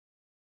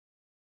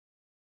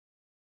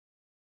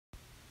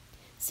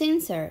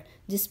Sincere.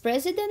 This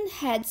president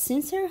had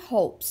sincere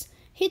hopes.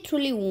 He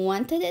truly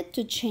wanted it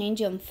to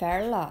change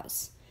unfair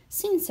laws.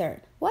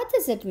 Sincere. What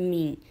does it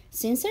mean?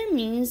 Sincere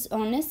means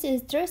honest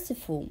and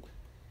truthful.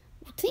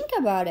 Think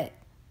about it.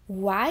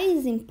 Why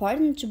is it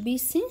important to be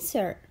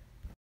sincere?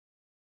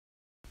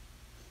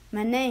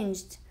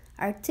 Managed.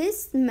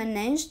 Artists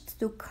managed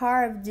to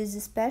carve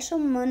this special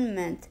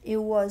monument. It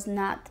was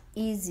not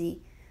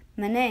easy.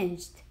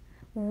 Managed.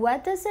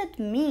 What does it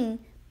mean?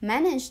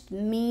 Managed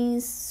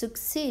means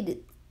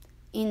succeeded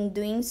in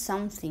doing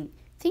something.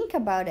 Think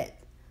about it.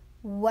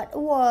 What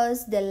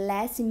was the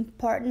last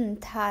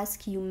important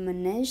task you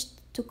managed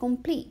to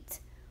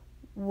complete?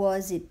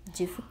 Was it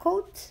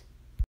difficult?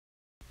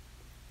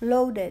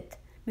 Loaded.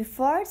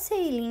 Before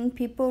sailing,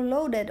 people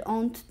loaded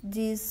onto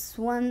this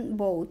one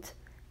boat.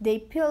 They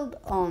piled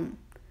on.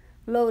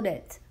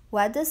 Loaded.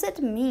 What does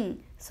it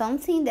mean?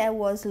 Something that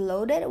was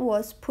loaded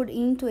was put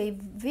into a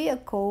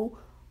vehicle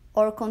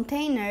or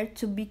container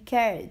to be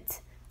carried.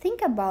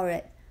 Think about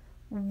it.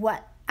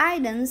 What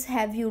items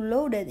have you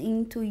loaded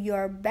into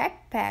your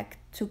backpack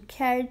to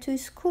carry to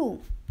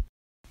school?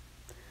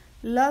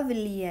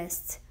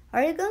 Loveliest.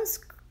 Oregon's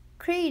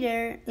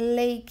Crater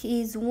Lake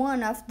is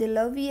one of the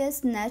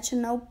loveliest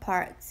national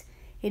parks.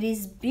 It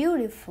is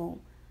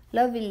beautiful.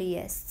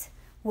 Loveliest.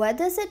 What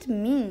does it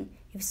mean?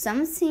 If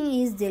something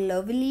is the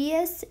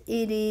loveliest,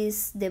 it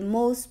is the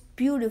most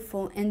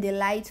beautiful and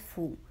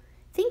delightful.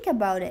 Think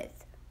about it.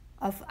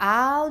 Of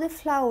all the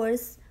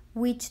flowers,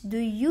 which do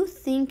you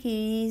think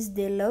is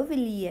the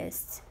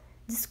loveliest?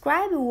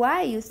 Describe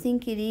why you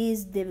think it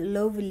is the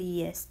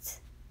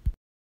loveliest.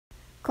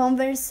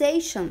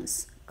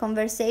 Conversations.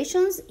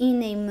 Conversations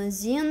in a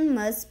museum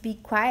must be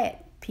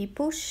quiet.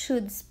 People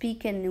should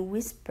speak in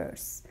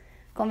whispers.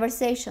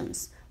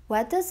 Conversations.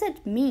 What does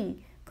it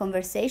mean?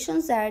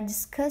 Conversations are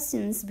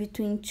discussions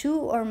between two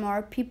or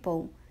more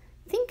people.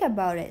 Think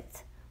about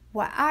it.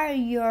 What are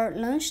your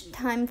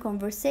lunchtime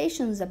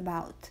conversations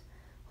about?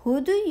 Who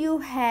do you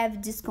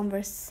have these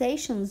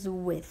conversations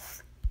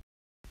with?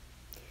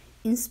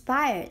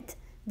 Inspired.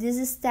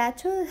 This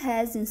statue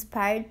has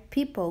inspired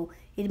people.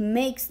 It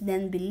makes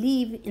them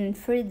believe in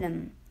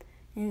freedom.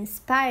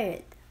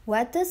 Inspired.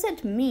 What does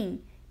it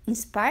mean?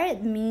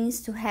 Inspired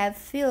means to have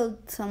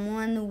filled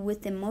someone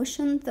with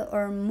emotion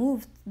or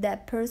moved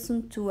that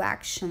person to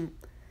action.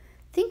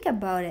 Think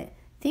about it.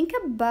 Think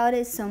about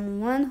it,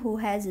 someone who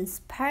has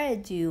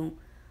inspired you.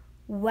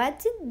 What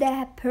did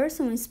that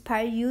person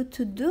inspire you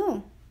to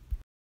do?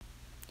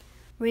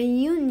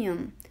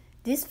 Reunion.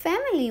 This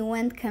family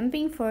went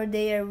camping for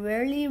their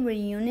yearly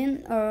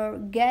reunion or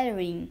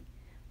gathering.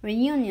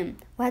 Reunion.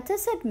 What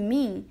does it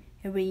mean?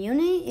 A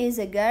reunion is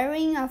a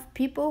gathering of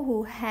people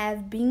who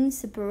have been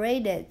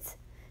separated.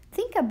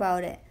 Think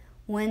about it.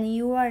 When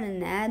you are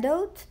an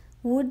adult,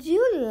 would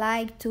you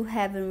like to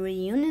have a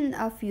reunion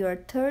of your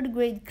third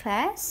grade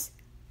class?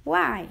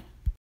 Why?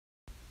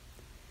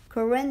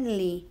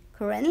 Currently.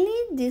 Currently,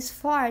 this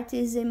fort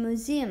is a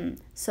museum.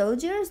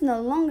 Soldiers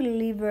no longer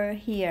live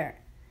here.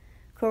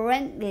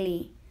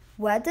 Currently.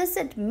 What does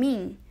it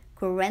mean?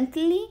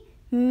 Currently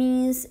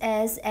means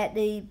as at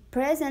the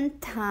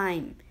present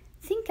time.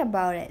 Think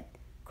about it.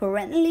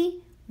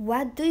 Currently,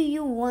 what do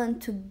you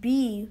want to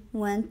be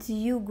when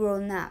you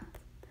grow up?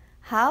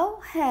 How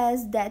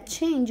has that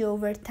changed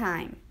over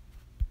time?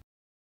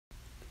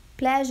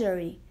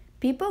 Pleasure.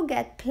 People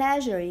get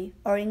pleasure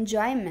or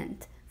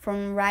enjoyment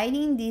from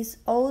riding this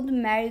old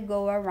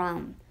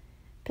merry-go-round.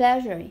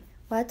 Pleasure.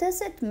 What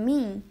does it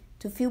mean?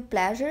 To feel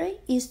pleasure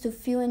is to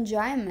feel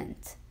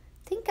enjoyment.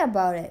 Think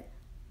about it.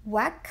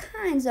 What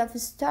kinds of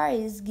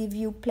stories give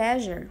you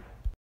pleasure?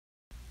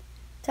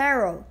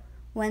 Terror.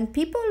 When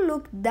people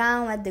look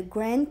down at the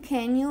Grand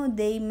Canyon,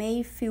 they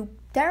may feel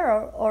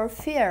terror or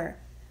fear.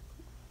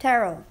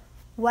 Terror.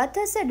 What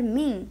does it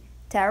mean?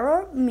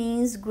 Terror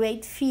means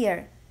great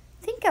fear.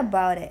 Think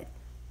about it.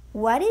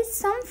 What is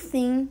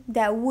something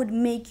that would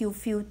make you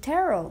feel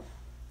terror?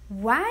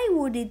 Why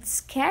would it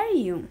scare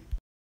you?